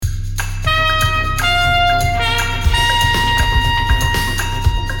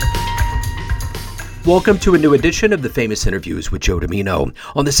Welcome to a new edition of the Famous Interviews with Joe Domino.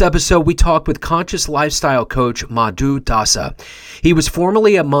 On this episode, we talk with conscious lifestyle coach Madhu Dasa. He was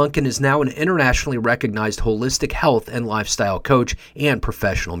formerly a monk and is now an internationally recognized holistic health and lifestyle coach and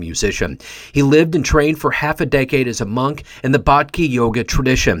professional musician. He lived and trained for half a decade as a monk in the Bhakti yoga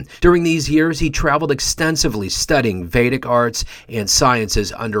tradition. During these years, he traveled extensively studying Vedic arts and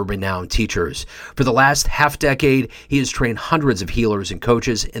sciences under renowned teachers. For the last half decade, he has trained hundreds of healers and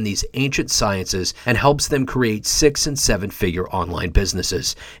coaches in these ancient sciences and helps them create 6- and 7-figure online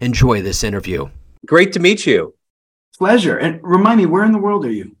businesses. Enjoy this interview. Great to meet you. Pleasure. And remind me, where in the world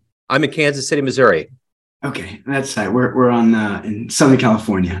are you? I'm in Kansas City, Missouri. Okay, that's we're on in Southern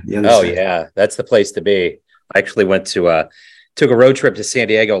California. The other side. Yeah, that's the place to be. I actually went to took a road trip to San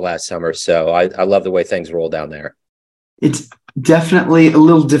Diego last summer, so I love the way things roll down there. It's definitely a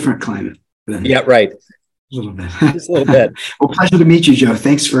little different climate. Yeah, right. A little bit. Just a little bit. Well, pleasure to meet you, Joe.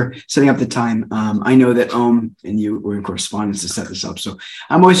 Thanks for setting up the time. I know that and you were in correspondence to set this up. So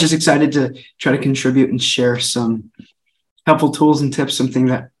I'm always just excited to try to contribute and share some helpful tools and tips, something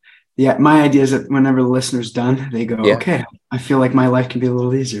that, my idea is that whenever the listener's done, they go, okay, I feel like my life can be a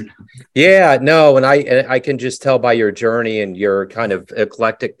little easier now. Yeah, no, and I can just tell by your journey and your kind of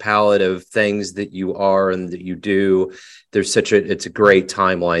eclectic palette of things that you are and that you do. It's a great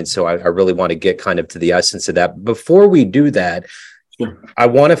timeline. So I really want to get kind of to the essence of that. Before we do that, sure. I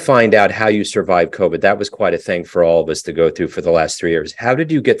want to find out how you survived COVID. That was quite a thing for all of us to go through for the last 3 years. How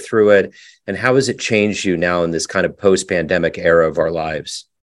did you get through it? And how has it changed you now in this kind of post-pandemic era of our lives?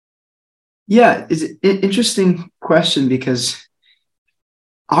 Yeah, it's an interesting question because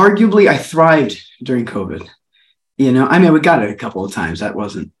arguably I thrived during COVID. We got it a couple of times. I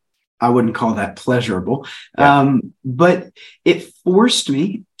wouldn't call that pleasurable. Yeah. But it forced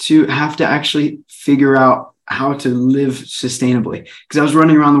me to have to actually figure out how to live sustainably, because I was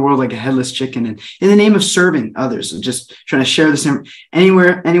running around the world like a headless chicken, and in the name of serving others and just trying to share this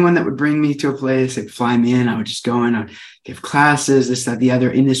anyone that would bring me to a place, they'd fly me in, I would just go in, I'd give classes, this, that, the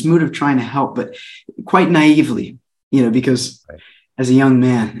other, in this mood of trying to help, but quite naively, because as a young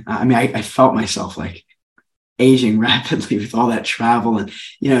man, I felt myself like aging rapidly with all that travel and,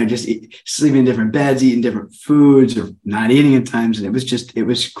 just sleeping in different beds, eating different foods or not eating at times. And it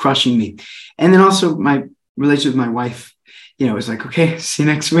was crushing me. And then also my relationship with my wife, it was like, okay, see you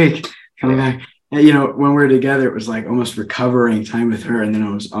next week, coming back. And, when we were together, it was like almost recovering time with her. And then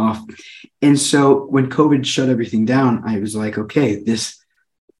I was off. And so when COVID shut everything down, I was like, okay, this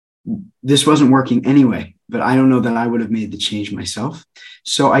wasn't working anyway, but I don't know that I would have made the change myself.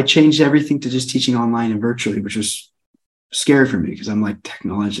 So I changed everything to just teaching online and virtually, which was scary for me because I'm like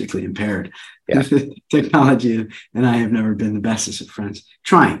technologically impaired. Yeah. Technology and I have never been the bestest of friends.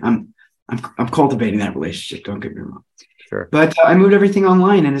 Trying. I'm cultivating that relationship. Don't get me wrong. Sure. But I moved everything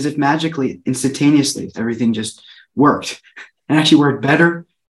online, and as if magically, instantaneously, everything just worked, and actually worked better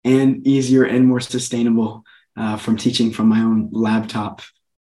and easier and more sustainable from teaching from my own laptop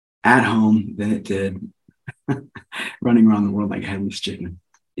at home than it did running around the world like a headless chicken.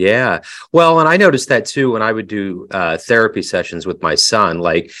 Yeah. Well, and I noticed that too when I would do therapy sessions with my son,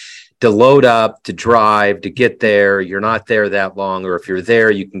 like to load up, to drive, to get there, you're not there that long, or if you're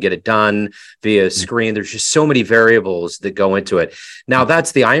there, you can get it done via screen. There's just so many variables that go into it. Now,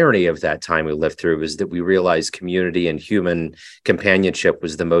 that's the irony of that time we lived through, is that we realized community and human companionship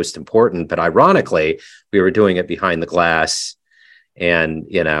was the most important. But ironically, we were doing it behind the glass. And,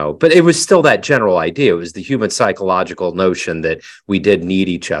 but it was still that general idea. It was the human psychological notion that we did need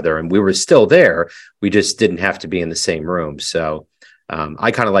each other and we were still there. We just didn't have to be in the same room. So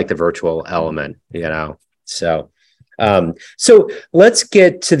I kind of like the virtual element, So let's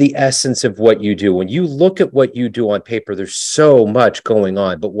get to the essence of what you do. When you look at what you do on paper, there's so much going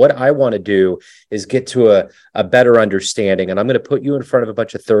on. But what I want to do is get to a better understanding. And I'm going to put you in front of a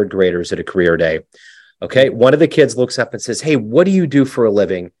bunch of third graders at a career day. Okay. One of the kids looks up and says, "Hey, what do you do for a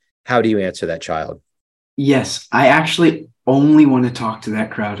living?" How do you answer that child? Yes, I actually only want to talk to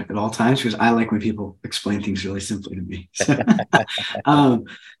that crowd at all times because I like when people explain things really simply to me.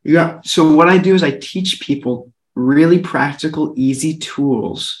 So what I do is I teach people really practical, easy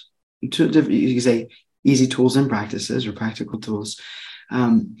tools. You can say easy tools and practices or practical tools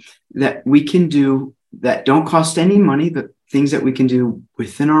that we can do that don't cost any money, but things that we can do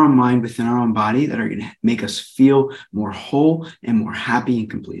within our own mind, within our own body that are going to make us feel more whole and more happy and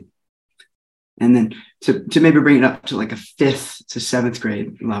complete. And then to maybe bring it up to like a 5th to 7th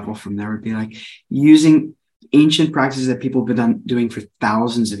grade level from there would be like using ancient practices that people have been doing for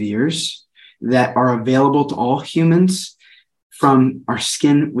thousands of years that are available to all humans from our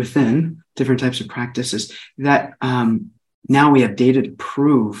skin within, different types of practices that now we have data to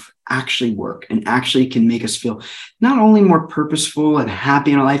prove actually work and actually can make us feel not only more purposeful and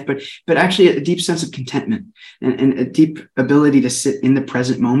happy in our life, but actually a deep sense of contentment and a deep ability to sit in the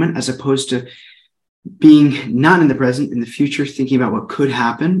present moment, as opposed to being not in the present, in the future, thinking about what could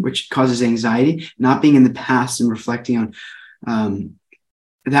happen, which causes anxiety, not being in the past and reflecting on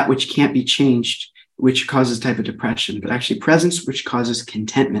that which can't be changed, which causes a type of depression, but actually presence, which causes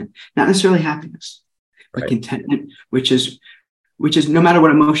contentment, not necessarily happiness, but contentment, which is no matter what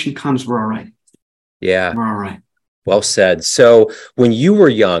emotion comes, we're all right. Yeah. We're all right. Well said. So when you were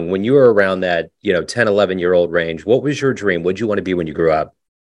young, when you were around that, 10, 11-year-old range, what was your dream? What did you want to be when you grew up?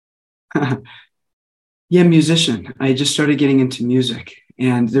 Yeah, musician. I just started getting into music,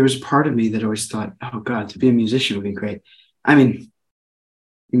 and there was part of me that always thought, oh God, to be a musician would be great. I mean,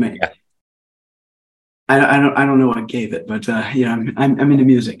 you might, yeah. I don't know what gave it, but I'm into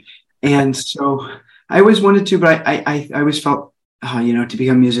music. And so I always wanted to, but I always felt, to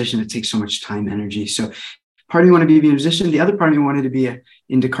become a musician, it takes so much time, energy. So part of me wanted to be a musician. The other part of me wanted to be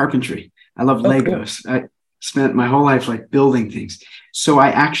into carpentry. I love Legos. Cool. I spent my whole life like building things. So I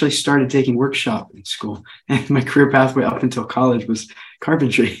actually started taking workshop in school, and my career pathway up until college was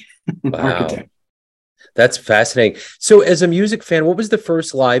carpentry and architect. That's fascinating. So as a music fan, what was the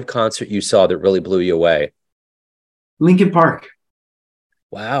first live concert you saw that really blew you away? Linkin Park.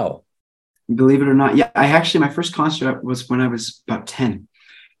 Wow. Believe it or not. Yeah, my first concert was when I was about 10.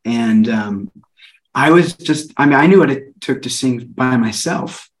 And I knew what it took to sing by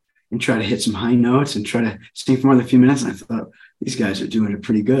myself and try to hit some high notes and try to sing for more than a few minutes. And I thought, these guys are doing it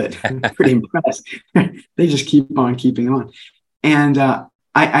pretty good. I'm pretty impressed. They just keep on keeping on. And I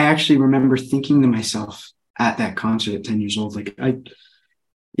actually remember thinking to myself at that concert at 10 years old, like, I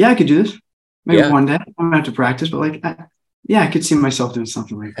could do this. Maybe one day. I'm going to have to practice, but I could see myself doing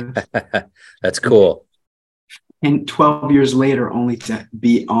something like this. That's cool. And 12 years later, only to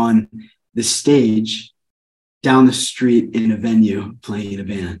be on the stage down the street in a venue playing in a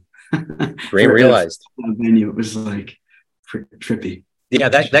band. Dream realized. A venue. It was like trippy. Yeah,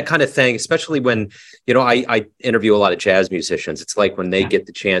 that kind of thing, especially when, I interview a lot of jazz musicians. It's like when they get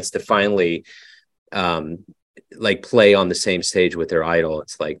the chance to finally play on the same stage with their idol.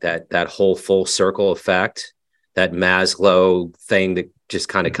 It's like that whole full circle effect, that Maslow thing that just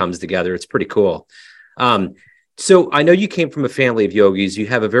kind of comes together. It's pretty cool. So I know you came from a family of yogis. You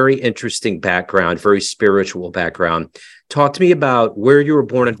have a very interesting background, very spiritual background. Talk to me about where you were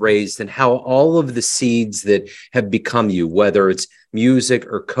born and raised and how all of the seeds that have become you, whether it's music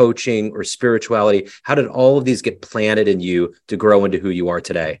or coaching or spirituality, how did all of these get planted in you to grow into who you are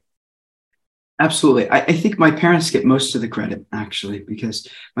today? Absolutely. I think my parents get most of the credit, actually, because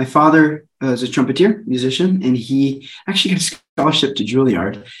my father is a trumpeter, musician, and he actually got a scholarship to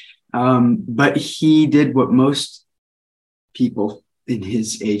Juilliard. But he did what most people in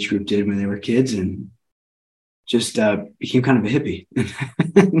his age group did when they were kids, and just became kind of a hippie.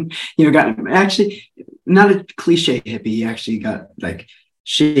 Got actually not a cliche hippie. He actually got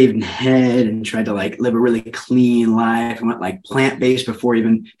shaved head and tried to live a really clean life and went plant-based before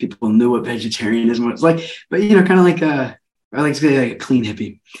even people knew what vegetarianism was like. But kind of I like to say a clean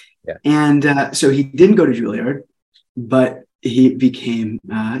hippie. Yeah. And so he didn't go to Juilliard, but he became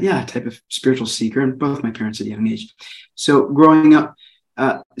a type of spiritual seeker, and both my parents at a young age. So growing up,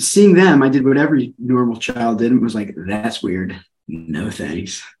 seeing them, I did what every normal child did, and was like, that's weird. No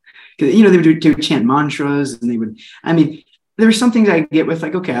thanks. Because they would chant mantras, and they would, there were some things I get with,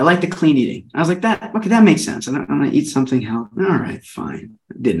 okay, I like the clean eating. I was like, that makes sense. I'm going to eat something healthy. All right, fine.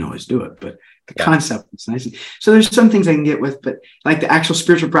 I didn't always do it, but the concept was nice. So there's some things I can get with, but the actual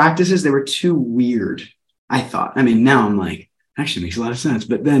spiritual practices, they were too weird, I thought. Now I'm like, actually makes a lot of sense.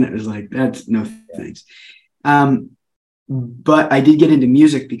 But then it was that's no thanks. But I did get into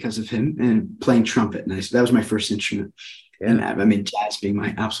music because of him and playing trumpet. And that was my first instrument. Yeah. And jazz being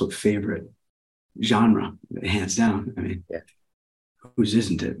my absolute favorite genre, hands down. Whose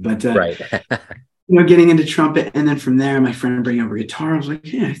isn't it? But right. Getting into trumpet, and then from there, my friend bringing over guitar, I was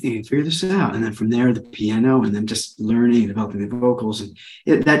like, yeah, I think I can figure this out. And then from there, the piano, and then just learning, developing the vocals, and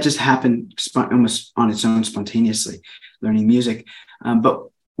that just happened almost on its own, spontaneously, learning music. But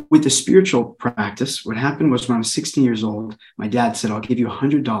with the spiritual practice, what happened was when I was 16 years old, my dad said, I'll give you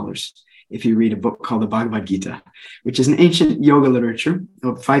 $100 if you read a book called the Bhagavad Gita, which is an ancient yoga literature, a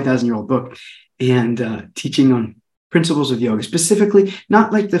 5,000-year-old book, and teaching on principles of yoga, specifically,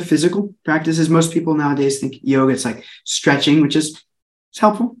 not the physical practices. Most people nowadays think yoga, it's stretching, which is it's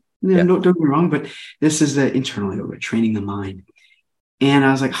helpful. Don't get me wrong, but this is the internal yoga, training the mind. And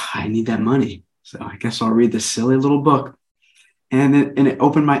I was like, I need that money. So I guess I'll read this silly little book. And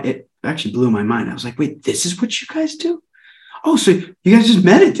it actually blew my mind. I was like, wait, this is what you guys do? oh, so you guys just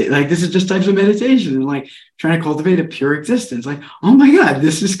meditate? Like, this is just types of meditation and like trying to cultivate a pure existence. Like, oh my God,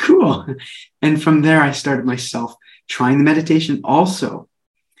 this is cool. And from there, I started myself trying the meditation. Also,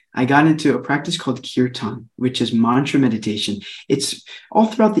 I got into a practice called kirtan, which is mantra meditation. It's all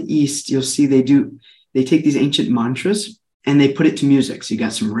throughout the East. You'll see they take these ancient mantras and they put it to music. So you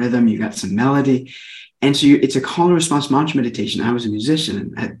got some rhythm, you got some melody. And so it's a call and response mantra meditation. I was a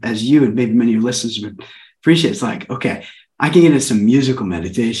musician, and as you and maybe many of your listeners would appreciate, it's like, okay, I can get into some musical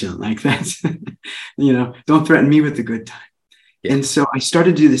meditation. Like that's, don't threaten me with the good time. Yeah. And so I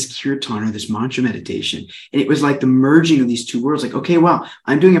started to do this kirtan, or this mantra meditation. And it was like the merging of these two worlds. Like, okay, well,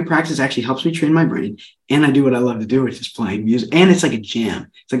 I'm doing a practice that actually helps me train my brain. And I do what I love to do, which is playing music. And it's like a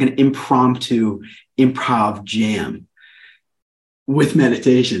jam. It's like an impromptu improv jam with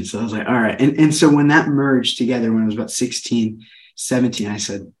meditation. So I was like, all right. And so when that merged together, when I was about 16, 17, I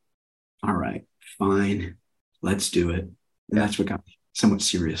said, all right, fine, let's do it. And that's what got me somewhat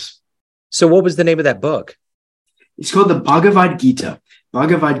serious. So what was the name of that book? It's called the Bhagavad Gita.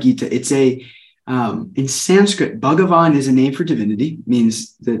 Bhagavad Gita. It's in Sanskrit, Bhagavan is a name for divinity,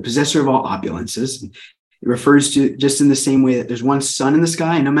 means the possessor of all opulences. It refers to, just in the same way that there's one sun in the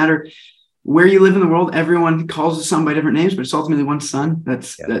sky, and no matter where you live in the world, everyone calls the sun by different names, but it's ultimately one sun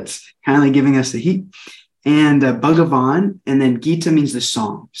that's kind of like giving us the heat. And Bhagavan, and then Gita means the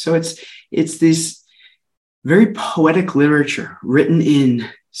song. So it's this very poetic literature written in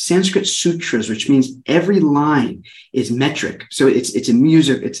Sanskrit sutras, which means every line is metric. So it's a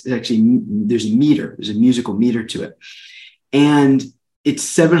music. It's actually, there's a meter. There's a musical meter to it. And it's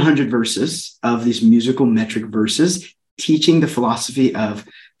 700 verses of these musical metric verses teaching the philosophy of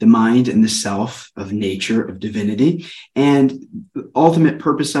the mind and the self, of nature, of divinity. And the ultimate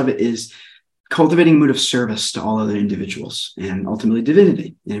purpose of it is cultivating a mood of service to all other individuals and ultimately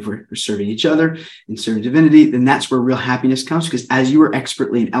divinity. And if we're serving each other and serving divinity, then that's where real happiness comes. Because as you were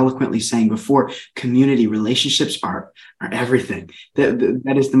expertly and eloquently saying before, community relationships are everything.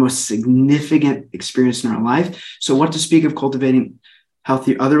 That is the most significant experience in our life. So what to speak of cultivating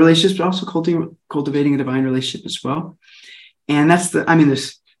healthy other relationships, but also cultivating a divine relationship as well. And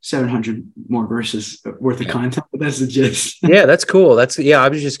there's 700 more verses worth of content, but that's the gist. Yeah, that's cool. I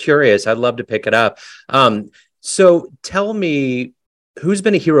was just curious. I'd love to pick it up. So tell me, who's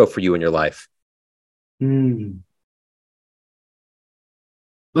been a hero for you in your life?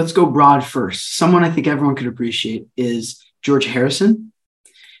 Let's go broad first. Someone I think everyone could appreciate is George Harrison,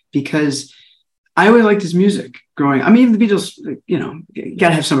 because I always liked his music growing. I mean, the Beatles, you got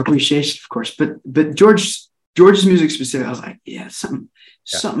to have some appreciation, of course, but George's music specifically, I was like, yeah, something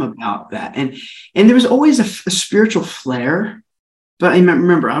about that. And there was always a spiritual flair, but I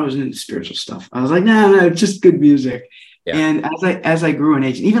remember I was into spiritual stuff. I was like, no, just good music. Yeah. And as I grew in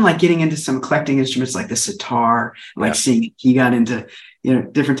age, even like getting into some collecting instruments like the sitar, like seeing he got into,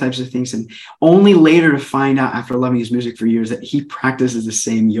 different types of things. And only later to find out, after loving his music for years, that he practices the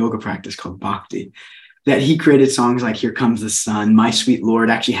same yoga practice called bhakti. That he created songs like Here Comes the Sun, My Sweet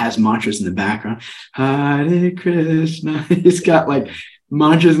Lord actually has mantras in the background. Hare Krishna. It's got like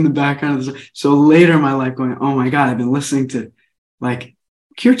mantras in the background. So later in my life going, oh my God, I've been listening to like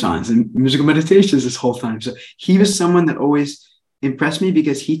kirtans and musical meditations this whole time. So he was someone that always impressed me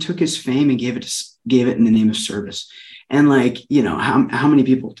because he took his fame and gave it in the name of service. And like, how many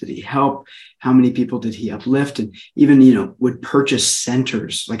people did he help? How many people did he uplift? And even, would purchase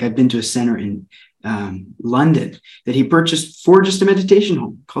centers. Like I've been to a center in London that he purchased for just a meditation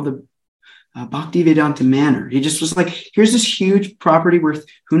home called the Bhaktivedanta Manor. He just was like, here's this huge property worth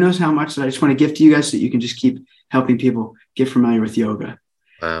who knows how much that I just want to give to you guys so that you can just keep helping people get familiar with yoga.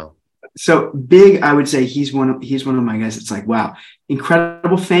 Wow. So big, I would say he's one of my guys. It's like, wow,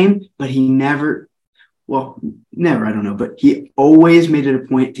 incredible fame, but he never, I don't know, but he always made it a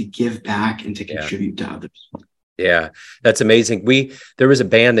point to give back and to contribute to others. Yeah, that's amazing. There was a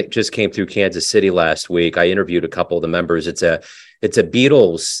band that just came through Kansas City last week. I interviewed a couple of the members. It's a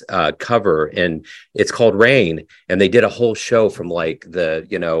Beatles cover, and it's called Rain. And they did a whole show from like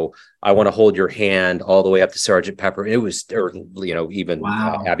I Want to Hold Your Hand all the way up to Sgt. Pepper. It was, even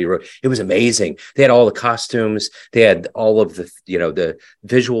Abbey Road. It was amazing. They had all the costumes. They had all of the, the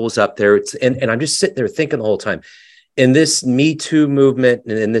visuals up there. And I'm just sitting there thinking the whole time, in this Me Too movement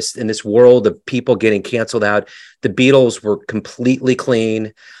and in this world of people getting canceled out, the Beatles were completely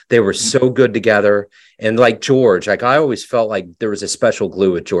clean. They were so good together. And like George, like I always felt like there was a special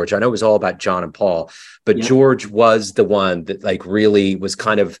glue with George. I know it was all about John and Paul, but George was the one that like really was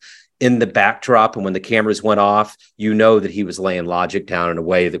kind of in the backdrop. And when the cameras went off, that he was laying logic down in a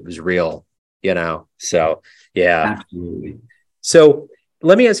way that was real, So, yeah. Absolutely. So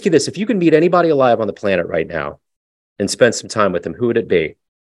let me ask you this. If you can meet anybody alive on the planet right now, and spend some time with him, who would it be?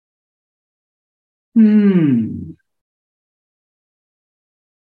 Only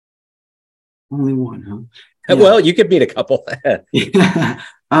one, huh? Well, you could meet a couple. Yeah.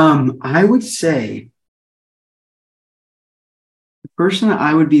 I would say the person that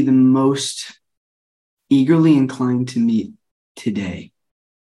I would be the most eagerly inclined to meet today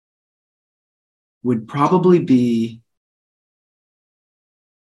would probably be,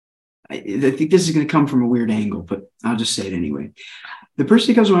 I think this is going to come from a weird angle, but I'll just say it anyway. The person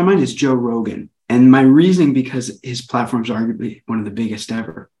that comes to my mind is Joe Rogan. And my reasoning, because his platform is arguably one of the biggest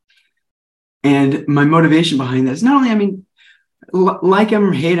ever. And my motivation behind that is not only, I mean, like him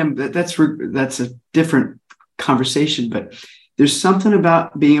or hate him, that's a different conversation, but there's something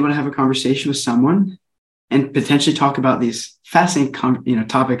about being able to have a conversation with someone and potentially talk about these fascinating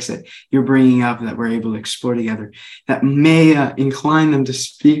topics that you're bringing up that we're able to explore together that may incline them to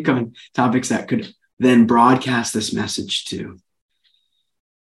speak on topics that could then broadcast this message to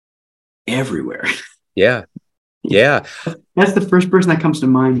everywhere. Yeah. That's the first person that comes to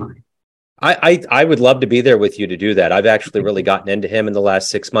my mind. I would love to be there with you to do that. I've actually really gotten into him in the last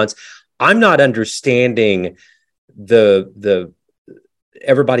 6 months. I'm not understanding the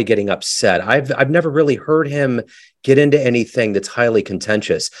everybody getting upset. I've never really heard him get into anything that's highly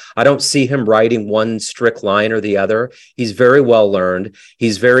contentious. I don't see him writing one strict line or the other. He's very well learned.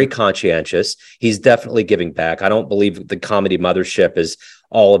 He's very conscientious. He's definitely giving back. I don't believe the comedy mothership is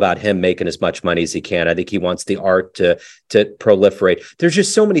all about him making as much money as he can. I think he wants the art to proliferate. There's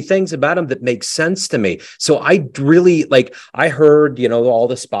just so many things about him that make sense to me. So I really I heard, all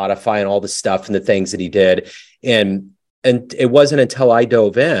the Spotify and all the stuff and the things that he did. And it wasn't until I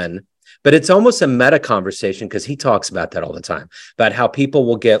dove in, but it's almost a meta conversation because he talks about that all the time, about how people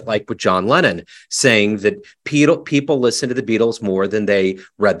will get like with John Lennon saying that people listen to the Beatles more than they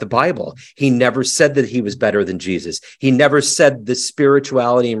read the Bible. He never said that he was better than Jesus. He never said the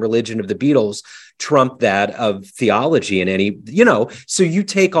spirituality and religion of the Beatles trumped that of theology in any, so you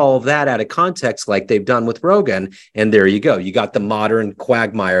take all of that out of context like they've done with Rogan, and there you go. You got the modern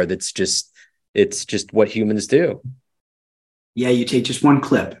quagmire it's just what humans do. Yeah, you take just one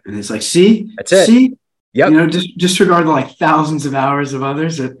clip and it's like, see, that's it. See, yep. Disregard the thousands of hours of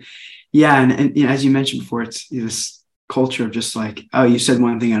others. And as you mentioned before, it's this culture of just oh, you said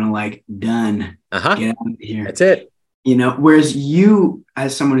one thing I don't like, done. Get out of here. That's it. Whereas you,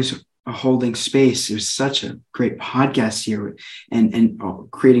 as someone who's holding space, there's such a great podcast here and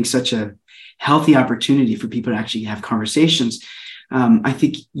creating such a healthy opportunity for people to actually have conversations. I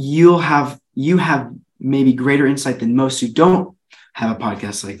think you have maybe greater insight than most who don't have a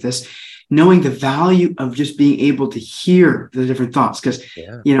podcast like this, knowing the value of just being able to hear the different thoughts. Because,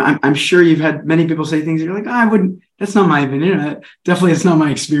 I'm sure you've had many people say things that you're like, I wouldn't, that's not my opinion. Definitely, it's not my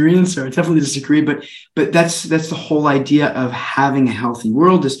experience, or I definitely disagree. But that's the whole idea of having a healthy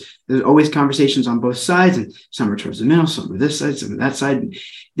world. There's always conversations on both sides, and some are towards the middle, some are this side, some are that side.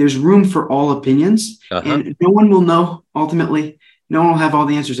 There's room for all opinions, and no one will know ultimately. No one will have all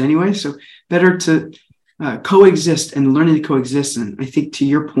the answers anyway. So better to coexist and learning to coexist. And I think to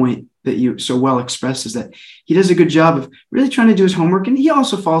your point that you so well expressed is that he does a good job of really trying to do his homework. And he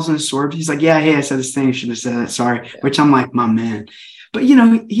also falls on his sword. He's like, yeah, hey, I said this thing. I should have said that. Sorry. Yeah. Which I'm like, my man. But,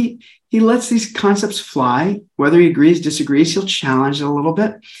 he lets these concepts fly. Whether he agrees, disagrees, he'll challenge it a little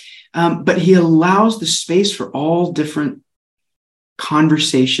bit. But he allows the space for all different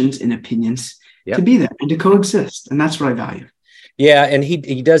conversations and opinions to be there and to coexist. And that's what I value. Yeah, and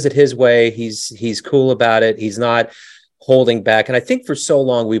he does it his way. He's cool about it. He's not holding back. And I think for so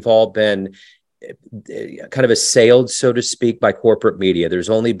long we've all been kind of assailed, so to speak, by corporate media.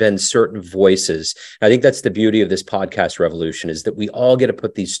 There's only been certain voices. I think that's the beauty of this podcast revolution, is that we all get to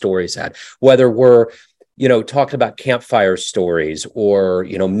put these stories out, whether we're talking about campfire stories or,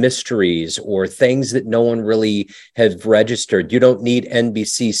 mysteries or things that no one really has registered. You don't need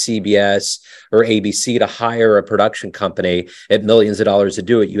NBC, CBS, or ABC to hire a production company at millions of dollars to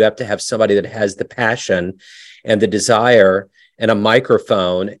do it. You have to have somebody that has the passion and the desire and a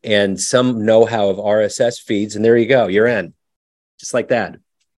microphone and some know-how of RSS feeds. And there you go. You're in. Just like that.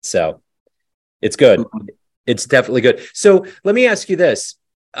 So it's good. It's definitely good. So let me ask you this.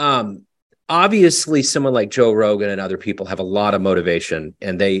 Obviously, someone like Joe Rogan and other people have a lot of motivation,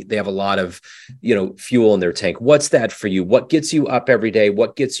 and they have a lot of, fuel in their tank. What's that for you? What gets you up every day?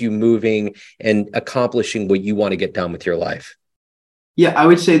 What gets you moving and accomplishing what you want to get done with your life? Yeah, I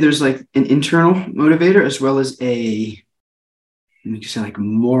would say there's an internal motivator as well as a, you say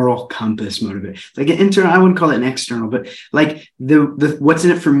moral compass motivator. An internal, I wouldn't call it an external, but the what's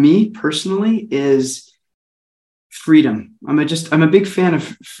in it for me personally is freedom. I'm a big fan of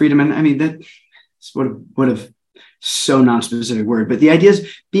freedom. And I mean, that's what have so non-specific word, but the idea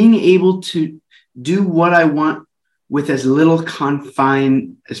is being able to do what I want with as little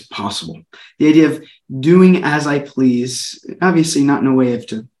confine as possible. The idea of doing as I please, obviously not in a way of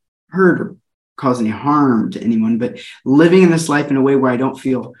to hurt or cause any harm to anyone, but living in this life in a way where I don't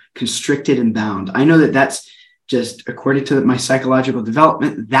feel constricted and bound. I know that that's just according to my psychological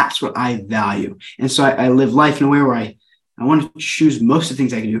development, that's what I value. And so I live life in a way where I want to choose most of the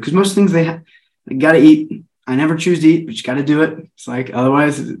things I can do, because most things they got to eat. I never choose to eat, but you got to do it. It's like,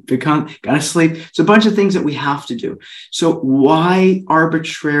 otherwise got to sleep. It's a bunch of things that we have to do. So why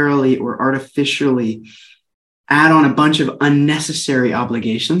arbitrarily or artificially add on a bunch of unnecessary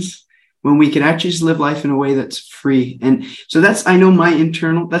obligations when we could actually just live life in a way that's free? And so that's, I know my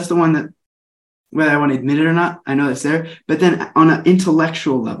internal, that's the one that, whether I want to admit it or not, I know it's there. But then on an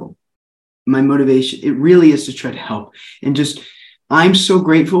intellectual level, my motivation, it really is to try to help. And just, I'm so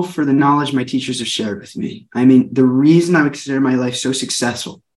grateful for the knowledge my teachers have shared with me. I mean, the reason I would consider my life so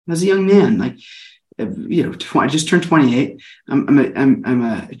successful as a young man, like, I just turned 28. I'm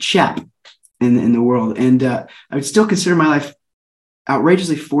a chap in the world. And I would still consider my life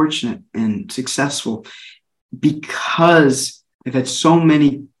outrageously fortunate and successful because I've had so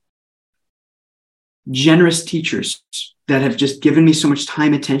many generous teachers that have just given me so much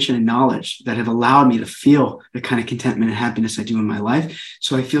time, attention, and knowledge that have allowed me to feel the kind of contentment and happiness I do in my life.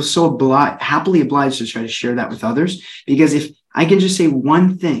 So I feel so happily obliged to try to share that with others, because if I can just say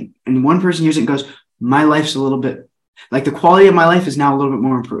one thing and one person hears it and goes, my life's a little bit, like the quality of my life is now a little bit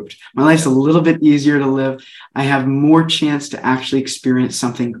more improved. My life's a little bit easier to live. I have more chance to actually experience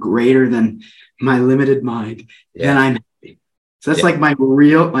something greater than my limited mind. Then I'm happy. So that's like my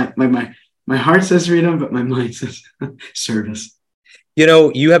real, my heart says freedom, but my mind says service.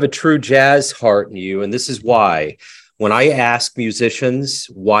 You have a true jazz heart in you. And this is why when I ask musicians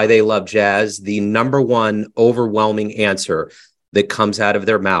why they love jazz, the number one overwhelming answer that comes out of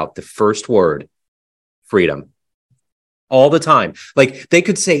their mouth, the first word, freedom. All the time. Like they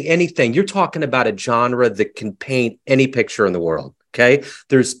could say anything. You're talking about a genre that can paint any picture in the world. Okay.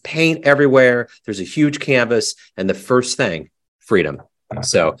 There's paint everywhere. There's a huge canvas. And the first thing, freedom.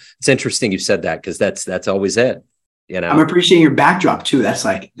 So it's interesting you said that, because that's always it. I'm appreciating your backdrop too.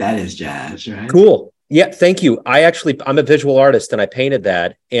 That is jazz, right? Cool. Yeah, thank you. I'm a visual artist and I painted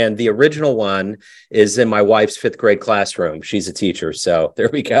that. And the original one is in my wife's 5th grade classroom. She's a teacher. So there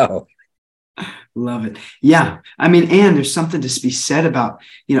we go. Love it. Yeah. I mean, and there's something to be said about,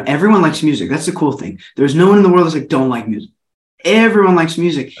 everyone likes music. That's the cool thing. There's no one in the world that's like, don't like music. Everyone likes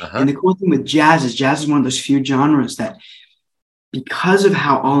music. And the cool thing with jazz is one of those few genres that, because of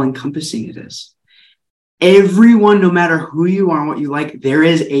how all-encompassing it is, everyone, no matter who you are and what you like, there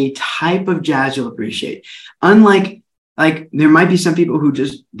is a type of jazz you'll appreciate. Unlike, there might be some people who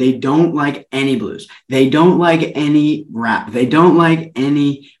they don't like any blues. They don't like any rap. They don't like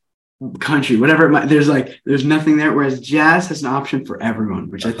any country, whatever it might, there's nothing there. Whereas jazz has an option for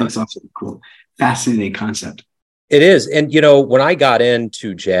everyone, which I think is also a cool, fascinating concept. It is. And, when I got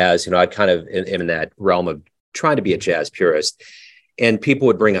into jazz, I kind of am in that realm of trying to be a jazz purist. And people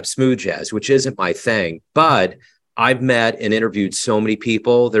would bring up smooth jazz, which isn't my thing. But I've met and interviewed so many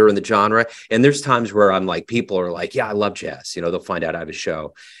people that are in the genre. And there's times where I'm like, people are like, yeah, I love jazz. They'll find out I have a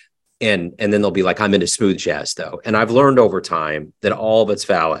show. And then they'll be like, I'm into smooth jazz, though. And I've learned over time that all of it's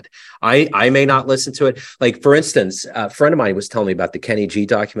valid. I may not listen to it. Like, for instance, a friend of mine was telling me about the Kenny G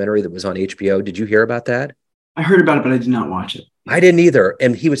documentary that was on HBO. Did you hear about that? I heard about it, but I did not watch it. I didn't either.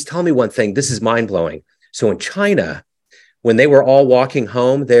 And he was telling me one thing. This is mind blowing. So in China, when they were all walking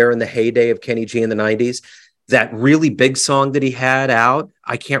home there in the heyday of Kenny G in the 90s, that really big song that he had out,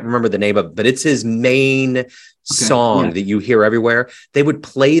 I can't remember the name of it, but it's his main song that you hear everywhere. They would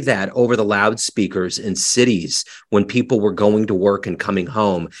play that over the loudspeakers in cities when people were going to work and coming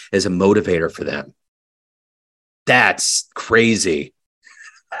home as a motivator for them. That's crazy.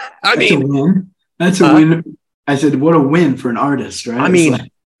 That's a win. That's a win. I said, what a win for an artist, right? I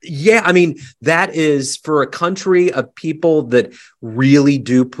mean, that is for a country of people that really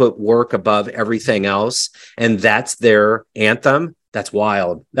do put work above everything else, and that's their anthem. That's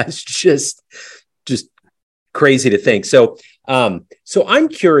wild. That's just crazy to think. So I'm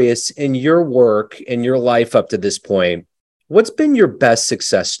curious, in your work, in your life up to this point, what's been your best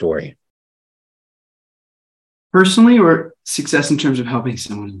success story? Personally, or success in terms of helping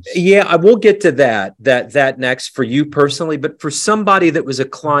someone else? Yeah, I will get to that next for you personally, but for somebody that was a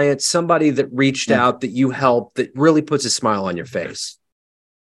client, somebody that reached out, that you helped, that really puts a smile on your face.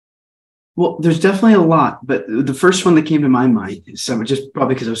 Well, there's definitely a lot, but the first one that came to my mind, just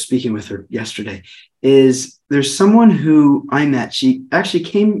probably because I was speaking with her yesterday, is there's someone who I met. She actually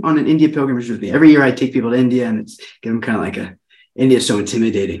came on an India pilgrimage with me. Every year I take people to India, and it's get them kind of like India's so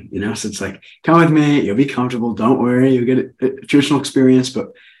intimidating, So it's like, come with me, you'll be comfortable. Don't worry, you'll get a traditional experience, but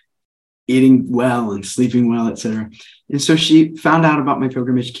eating well and sleeping well, etc. And so she found out about my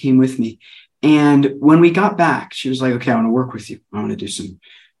pilgrimage, came with me. And when we got back, she was like, okay, I want to work with you. I want to do some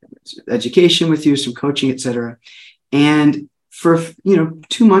education with you, some coaching, etc. And for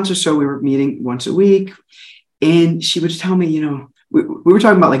 2 months or so, we were meeting once a week, and she would tell me, we were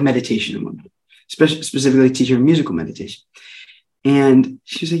talking about like meditation and whatnot, specifically teaching her musical meditation. And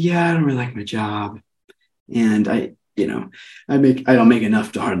she was like, yeah, I don't really like my job, and I don't make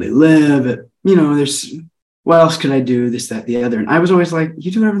enough to hardly live. But, there's what else could I do? This, that, the other. And I was always like,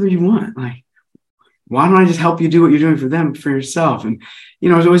 you do whatever you want. Like, why don't I just help you do what you're doing for them, for yourself? And,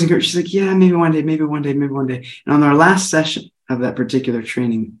 I was always encouraged. She's like, yeah, maybe one day, maybe one day, maybe one day. And on our last session of that particular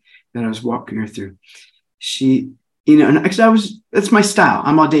training that I was walking her through, she, and actually that's my style.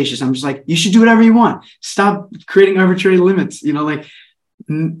 I'm audacious. I'm just like, you should do whatever you want. Stop creating arbitrary limits.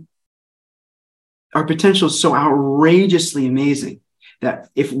 Our potential is so outrageously amazing that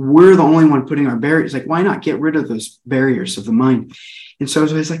if we're the only one putting our barriers, like, why not get rid of those barriers of the mind? And so I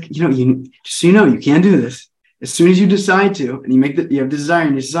was always like, just so you can do this. As soon as you decide to, and you have desire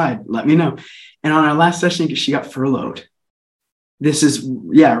and you decide, let me know. And on our last session, she got furloughed. This is,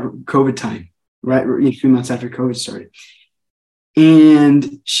 COVID time, right? A few months after COVID started.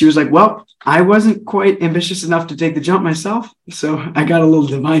 And she was like, well, I wasn't quite ambitious enough to take the jump myself. So I got a little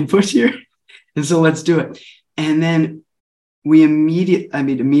divine push here. And so let's do it. And then we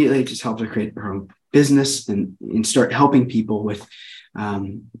immediately just helped her create her own business and start helping people with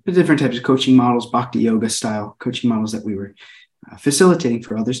the different types of coaching models, bhakti yoga style coaching models that we were facilitating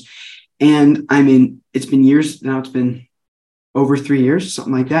for others. And it's been years now. It's been over 3 years,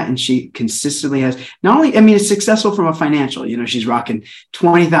 something like that. And she consistently has not only, it's successful from a financial, she's rocking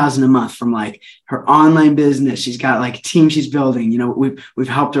 20,000 a month from like her online business. She's got like a team she's building, we've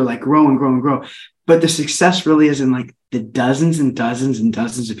helped her like grow and grow and grow. But the success really is in like the dozens and dozens and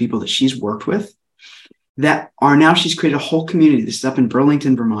dozens of people that she's worked with that are now, she's created a whole community. This is up in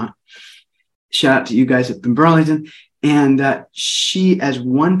Burlington, Vermont. Shout out to you guys up in Burlington. And she, as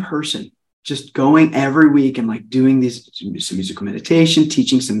one person, just going every week and like doing some musical meditation,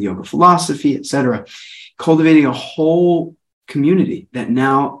 teaching some yoga philosophy, etc., cultivating a whole community that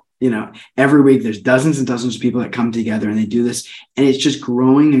now, every week there's dozens and dozens of people that come together and they do this, and it's just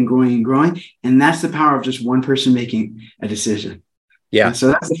growing and growing and growing. And that's the power of just one person making a decision. Yeah. And so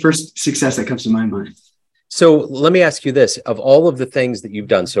that's the first success that comes to my mind. So let me ask you this: of all of the things that you've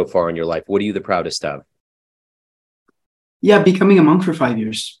done so far in your life, what are you the proudest of? Yeah, becoming a monk for 5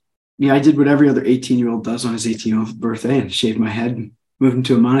 years. I did what every other 18-year-old does on his 18th birthday and shaved my head and moved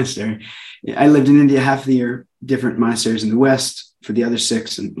into a monastery. I lived in India half the year, different monasteries in the West for the other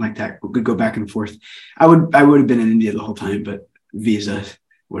 6, and like that, we could go back and forth. I would have been in India the whole time, but visa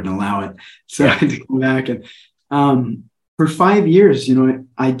wouldn't allow it. So I had to come back. And for 5 years,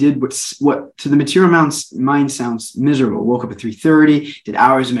 I did what to the material mind sounds miserable. Woke up at 3:30, did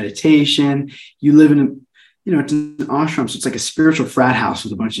hours of meditation. You live in it's an ashram, so it's like a spiritual frat house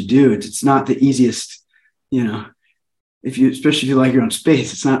with a bunch of dudes. It's not the easiest, especially if you like your own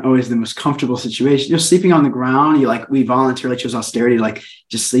space, it's not always the most comfortable situation. You're sleeping on the ground. We voluntarily chose austerity, like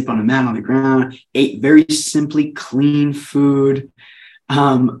just sleep on a mat on the ground, ate very simply clean food.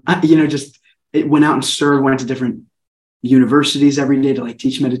 It went out and served, went to different universities every day to like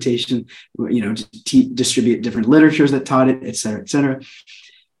teach meditation, distribute different literatures that taught it, et cetera, et cetera.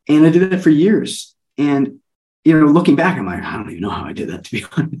 And I did that for years. And looking back, I'm like, I don't even know how I did that, to be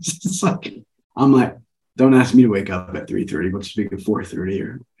honest. It's like, I'm like, don't ask me to wake up at 3:30, but speak at 4:30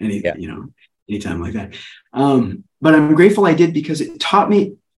 or anytime like that. But I'm grateful I did, because it taught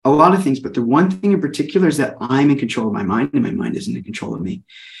me a lot of things. But the one thing in particular is that I'm in control of my mind, and my mind isn't in control of me.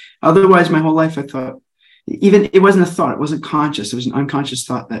 Otherwise, my whole life, I thought, even it wasn't a thought, it wasn't conscious. It was an unconscious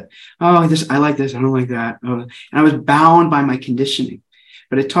thought that, I like this, I don't like that. And I was bound by my conditioning.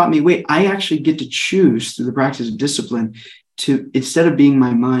 But it taught me, wait, I actually get to choose through the practice of discipline to, instead of being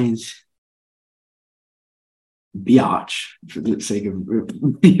my mind's biatch, for the sake of,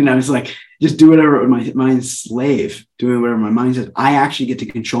 it's like, just do whatever my mind's slave, doing whatever my mind says. I actually get to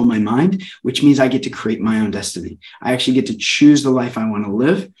control my mind, which means I get to create my own destiny. I actually get to choose the life I want to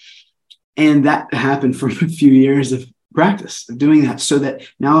live. And that happened from a few years of practice of doing that, so that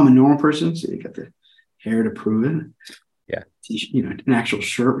now I'm a normal person. So you got the hair to prove it. Yeah. An actual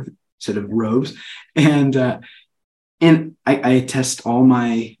shirt instead of robes. And I test all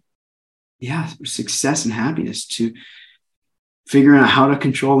my success and happiness, to figuring out how to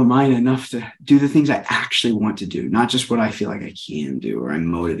control the mind enough to do the things I actually want to do, not just what I feel like I can do or I'm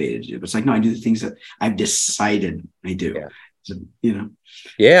motivated to do. But it's like, no, I do the things that I've decided I do. Yeah. So,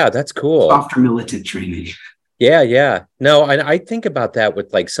 Yeah, that's cool. softer militant training. Yeah, yeah. No, I think about that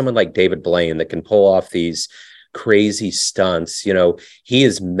with like someone like David Blaine that can pull off these crazy stunts. He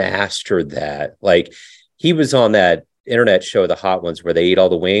has mastered that. Like he was on that internet show, The Hot Ones, where they eat all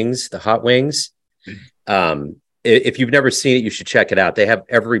the hot wings. If you've never seen it, you should check it out. They have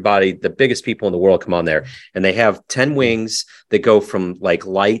everybody, the biggest people in the world, come on there, and they have 10 wings that go from like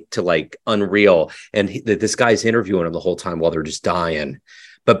light to like unreal. And this guy's interviewing them the whole time while they're just dying.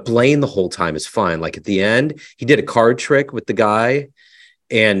 But Blaine the whole time is fine. Like at the end, he did a card trick with the guy,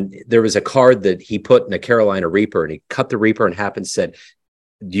 and there was a card that he put in a Carolina Reaper, and he cut the Reaper in half and said,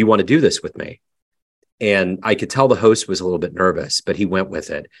 "Do you want to do this with me?" And I could tell the host was a little bit nervous, but he went with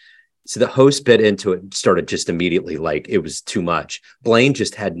it. So the host bit into it and started just immediately, like it was too much. Blaine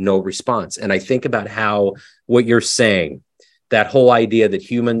just had no response. And I think about how what you're saying, that whole idea that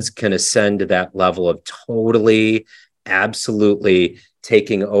humans can ascend to that level of totally, absolutely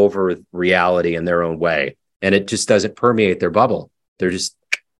taking over reality in their own way. And it just doesn't permeate their bubble.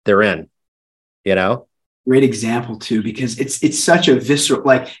 They're in, Great example too, because it's such a visceral,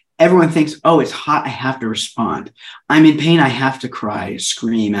 like everyone thinks, oh, it's hot, I have to respond. I'm in pain, I have to cry,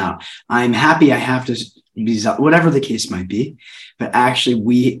 scream out. I'm happy, I have to be, whatever the case might be. But actually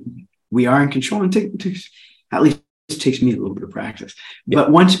we are in control, and at least it takes me a little bit of practice. Yeah.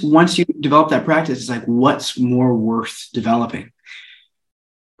 But once you develop that practice, it's like, what's more worth developing?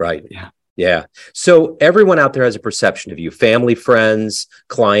 Right. Yeah. Yeah. So everyone out there has a perception of you, family, friends,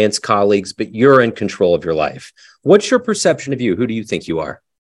 clients, colleagues, but you're in control of your life. What's your perception of you? Who do you think you are?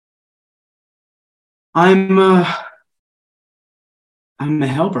 I'm a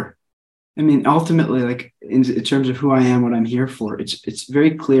helper. I mean, ultimately, like in terms of who I am, what I'm here for, it's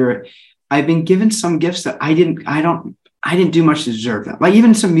very clear. I've been given some gifts that I didn't do much to deserve that. Like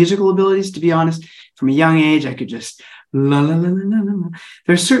even some musical abilities, to be honest, from a young age, I could just la la la la la la.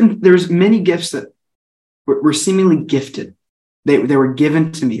 There's many gifts that were seemingly gifted. They were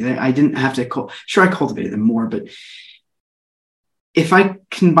given to me. I didn't have to. Sure, I cultivated them more, but if I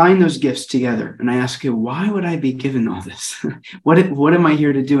combine those gifts together and I ask, okay, why would I be given all this? What am I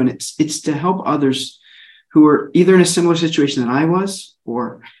here to do? And it's to help others who are either in a similar situation that I was,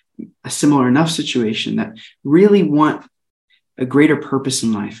 or a similar enough situation that really want a greater purpose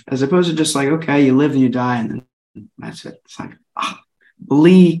in life, as opposed to just like, okay, you live and you die and then that's it. It's like,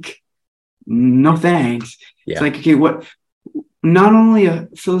 bleak. No thanks. Yeah. It's like, okay, not only a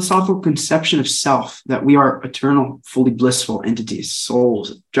philosophical conception of self, that we are eternal, fully blissful entities,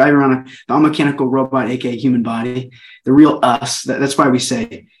 souls, driving around a biomechanical robot, aka human body, the real us. That's why we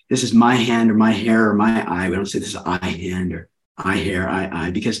say this is my hand or my hair or my eye. We don't say this is I hand or I hair,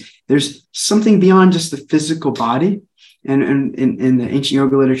 I, because there's something beyond just the physical body. And in the ancient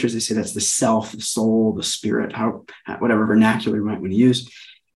yoga literatures, they say that's the self, the soul, the spirit, whatever vernacular you might want to use.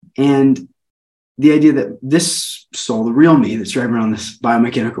 And the idea that this soul, the real me that's driving around this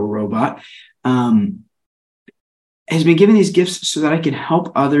biomechanical robot, has been given these gifts so that I can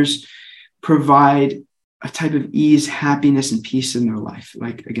help others provide a type of ease, happiness, and peace in their life.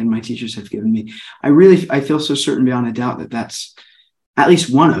 Like, again, my teachers have given me. I feel so certain beyond a doubt that that's at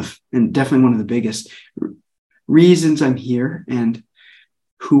least one of, and definitely one of the biggest reasons I'm here and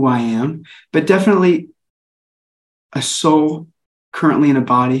who I am, but definitely a soul currently in a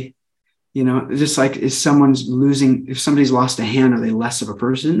body. Just like if somebody's lost a hand, are they less of a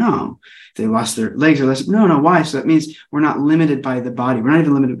person? No. If they lost their legs, are less. No. Why? So that means we're not limited by the body. We're not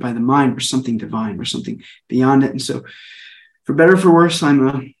even limited by the mind. We're something divine. We're something beyond it. And so for better or for worse, I'm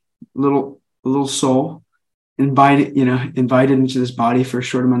a little soul invited into this body for a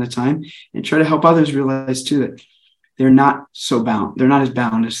short amount of time, and try to help others realize too that they're not so bound. They're not as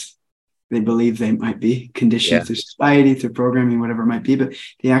bound as they believe they might be, conditioned through society, through programming, whatever it might be, but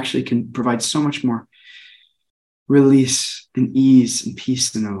they actually can provide so much more release and ease and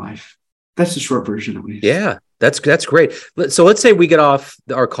peace in their life. That's the short version of it. Yeah, that's great. So let's say we get off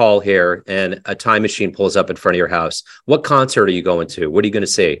our call here and a time machine pulls up in front of your house. What concert are you going to? What are you going to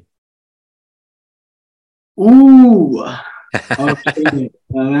see? Ooh, okay.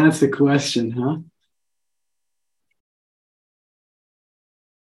 That's the question, huh?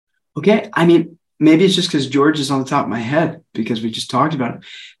 Okay, I mean, maybe it's just because George is on the top of my head because we just talked about it.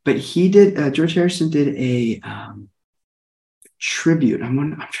 But he did. George Harrison did a tribute. I'm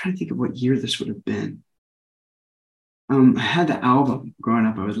trying to think of what year this would have been. I had the album growing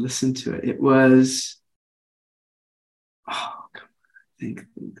up. I would listen to it. It was. Oh, come on. Think.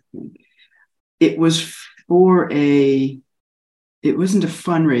 it was for it wasn't a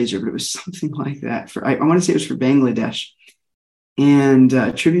fundraiser, but it was something like that. I want to say it was for Bangladesh, and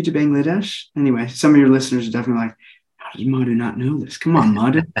tribute to Bangladesh. Anyway, some of your listeners are definitely like, how does Madhu not know this? Come on,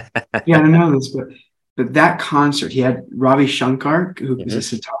 Madhu. You got to know this. But that concert, he had Ravi Shankar, who was a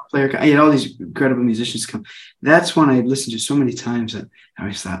sitar player. He had all these incredible musicians come. That's one I listened to so many times that I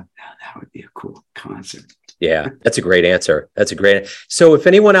always thought, oh, that would be a cool concert. Yeah, that's a great answer. So if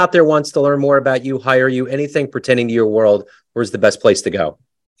anyone out there wants to learn more about you, hire you, anything pertaining to your world, where's the best place to go?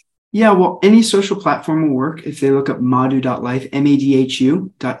 Yeah, well, any social platform will work. If they look up madhu.life,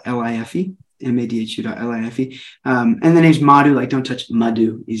 madhu.life, madhu.life. And the name's Madhu, like don't touch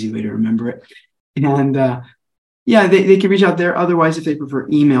Madhu, easy way to remember it. And yeah, they can reach out there. Otherwise, if they prefer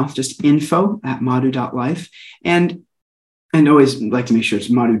email, just info@madhu.life. And always like to make sure it's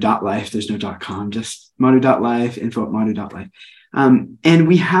madhu.life. There's no .com, just madhu.life, info@madhu.life. And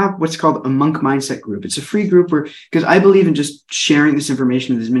we have what's called a monk mindset group. It's a free group because I believe in just sharing this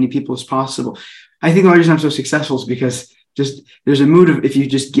information with as many people as possible. I think the only reason I'm so successful is because just there's a mood of, if you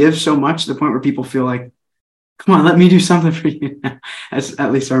just give so much to the point where people feel like, come on, let me do something for you. That's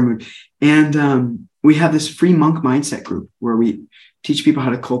at least our mood. And we have this free monk mindset group where we teach people how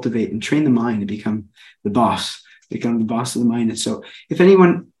to cultivate and train the mind to become the boss of the mind. And so if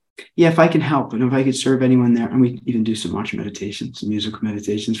I can help, and if I could serve anyone there, and we even do some mantra meditations, some musical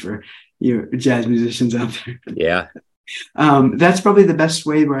meditations for you jazz musicians out there. Yeah. That's probably the best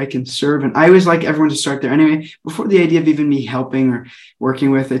way where I can serve. And I always like everyone to start there anyway, before the idea of even me helping or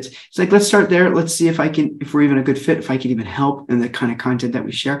working with it. It's like, let's start there. Let's see if we're even a good fit, if I can even help in the kind of content that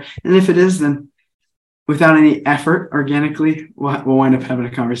we share. And if it is, then without any effort, organically, we'll wind up having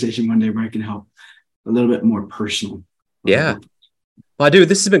a conversation one day where I can help a little bit more personal. Yeah. Madhu,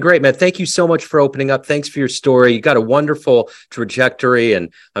 this has been great, man. Thank you so much for opening up. Thanks for your story. You got a wonderful trajectory,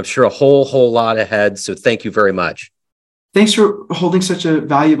 and I'm sure a whole lot ahead. So thank you very much. Thanks for holding such a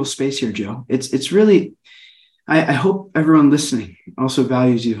valuable space here, Joe. It's really, I hope everyone listening also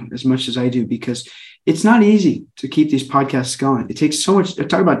values you as much as I do, because it's not easy to keep these podcasts going. It takes so much to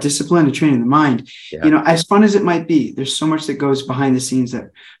talk about discipline and training the mind. Yeah. As fun as it might be, there's so much that goes behind the scenes that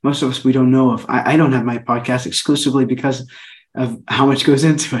most of us, we don't know of. I don't have my podcast exclusively because of how much goes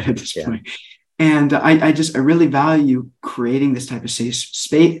into it at this point. And I really value creating this type of safe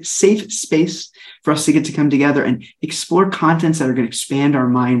space for us to get to come together and explore contents that are going to expand our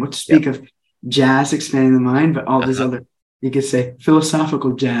mind. What to speak of jazz expanding the mind, but all these other, you could say,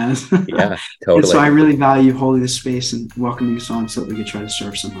 philosophical jazz. Yeah, totally. And so I really value holding this space and welcoming us on so that we can try to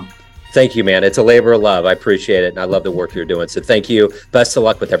serve somehow. Thank you, man. It's a labor of love. I appreciate it. And I love the work you're doing. So thank you. Best of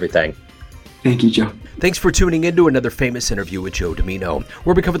luck with everything. Thank you, Joe. Thanks for tuning into another famous interview with Joe Dimino,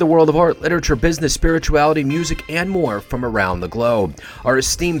 where we cover the world of art, literature, business, spirituality, music, and more from around the globe. Our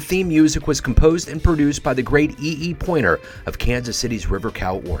esteemed theme music was composed and produced by the great E.E. Pointer of Kansas City's River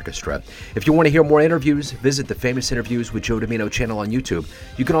Cow Orchestra. If you want to hear more interviews, visit the Famous Interviews with Joe Dimino channel on YouTube.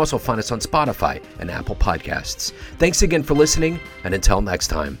 You can also find us on Spotify and Apple Podcasts. Thanks again for listening, and until next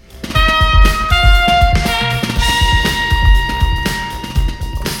time.